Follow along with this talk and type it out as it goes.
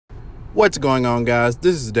What's going on, guys?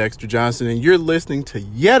 This is Dexter Johnson, and you're listening to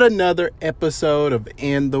yet another episode of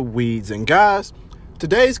In the Weeds. And guys,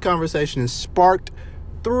 today's conversation is sparked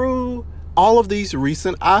through all of these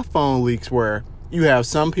recent iPhone leaks where you have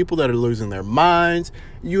some people that are losing their minds.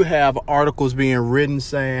 You have articles being written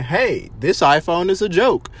saying, hey, this iPhone is a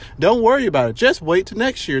joke. Don't worry about it. Just wait till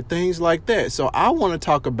next year. Things like that. So I want to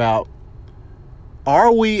talk about,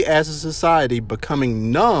 are we as a society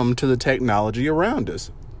becoming numb to the technology around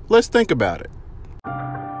us? Let's think about it.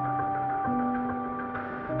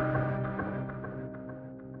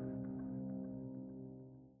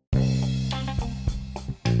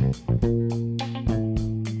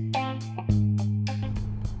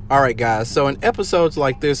 All right, guys. So in episodes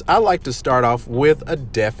like this, I like to start off with a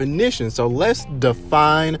definition. So let's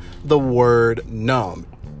define the word numb.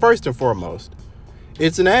 First and foremost,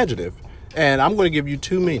 it's an adjective. And I'm going to give you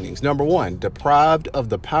two meanings. Number one, deprived of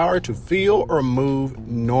the power to feel or move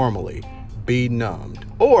normally, be numbed.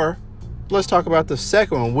 Or let's talk about the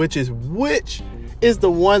second one, which is the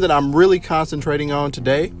one that I'm really concentrating on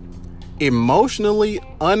today. Emotionally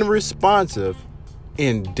unresponsive,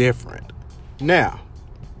 indifferent. Now,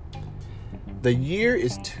 the year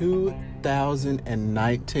is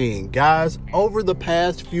 2019. Guys, over the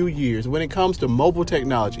past few years, when it comes to mobile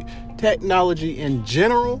technology in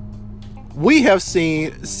general, we have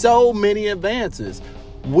seen so many advances.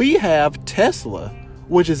 We have Tesla,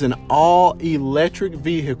 which is an all-electric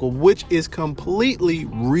vehicle, which is completely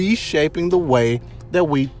reshaping the way that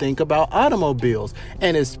we think about automobiles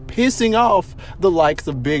and is pissing off the likes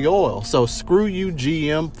of big oil. So screw you,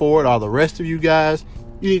 GM, Ford, all the rest of you guys.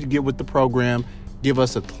 You need to get with the program. Give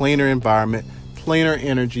us a cleaner environment. Cleaner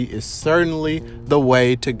energy is certainly the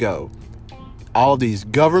way to go. All of these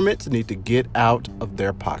governments need to get out of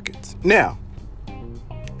their pockets. Now,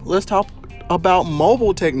 let's talk about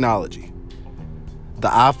mobile technology. The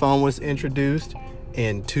iPhone was introduced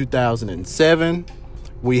in 2007.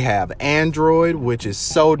 We have Android, which is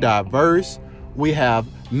so diverse. We have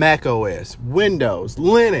Mac OS, Windows,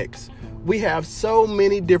 Linux. We have so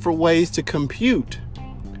many different ways to compute.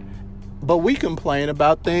 But we complain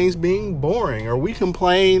about things being boring, or we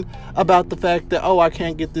complain about the fact that, I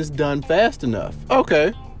can't get this done fast enough.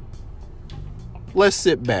 Okay. Let's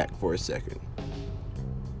sit back for a second.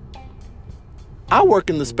 I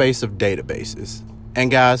work in the space of databases.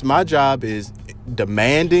 And guys, my job is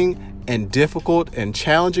demanding and difficult and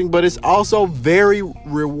challenging, but it's also very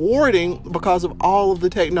rewarding because of all of the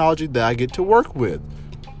technology that I get to work with.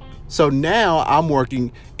 So now I'm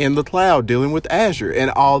working in the cloud dealing with Azure. And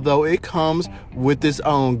although it comes with its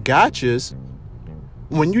own gotchas,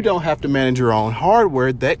 when you don't have to manage your own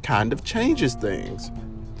hardware, that kind of changes things.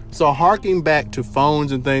 So harking back to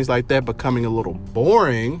phones and things like that becoming a little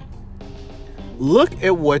boring, look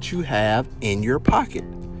at what you have in your pocket.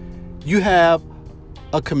 You have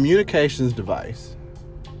a communications device.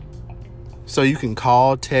 So you can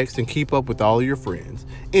call, text, and keep up with all of your friends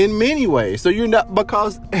in many ways. So you're not,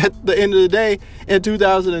 because at the end of the day, in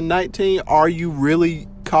 2019, are you really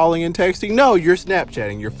calling and texting? No, you're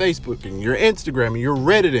Snapchatting, you're Facebooking, you're Instagramming, you're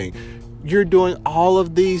Redditing. You're doing all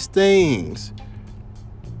of these things.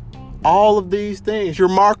 All of these things. You're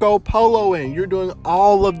Marco Poloing. You're doing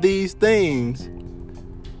all of these things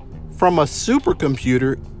from a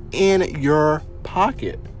supercomputer in your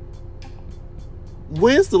pocket.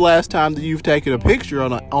 When's the last time that you've taken a picture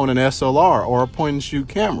on an SLR or a point and shoot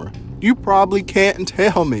camera? You probably can't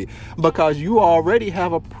tell me because you already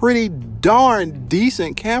have a pretty darn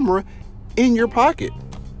decent camera in your pocket.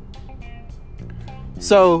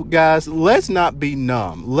 So guys, let's not be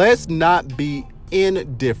numb. Let's not be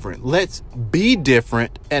indifferent. Let's be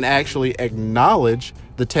different and actually acknowledge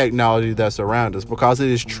the technology that's around us because it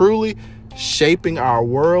is truly shaping our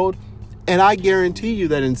world. And I guarantee you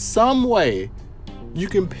that in some way, you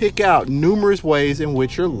can pick out numerous ways in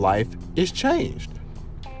which your life is changed.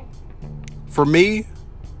 For me,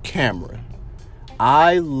 camera.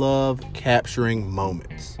 I love capturing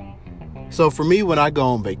moments. So for me, when I go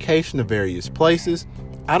on vacation to various places,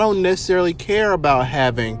 I don't necessarily care about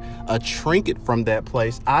having a trinket from that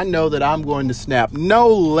place. I know that I'm going to snap no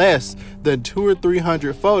less than 200 or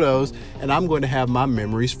 300 photos, and I'm going to have my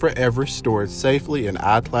memories forever stored safely in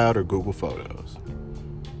iCloud or Google Photos.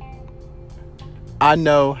 I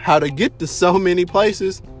know how to get to so many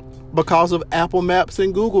places because of Apple Maps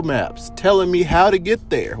and Google Maps telling me how to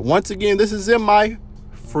get there. Once again, this is in my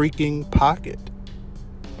freaking pocket.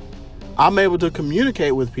 I'm able to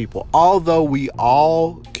communicate with people. Although we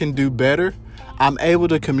all can do better, I'm able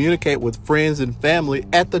to communicate with friends and family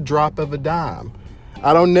at the drop of a dime.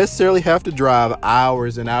 I don't necessarily have to drive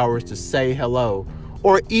hours and hours to say hello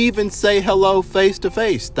or even say hello face to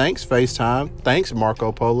face. Thanks, FaceTime. Thanks,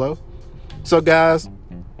 Marco Polo. So, guys,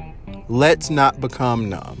 let's not become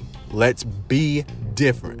numb. Let's be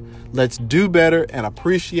different. Let's do better and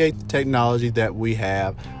appreciate the technology that we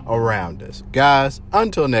have around us. Guys,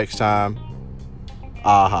 until next time,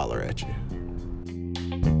 I'll holler at you.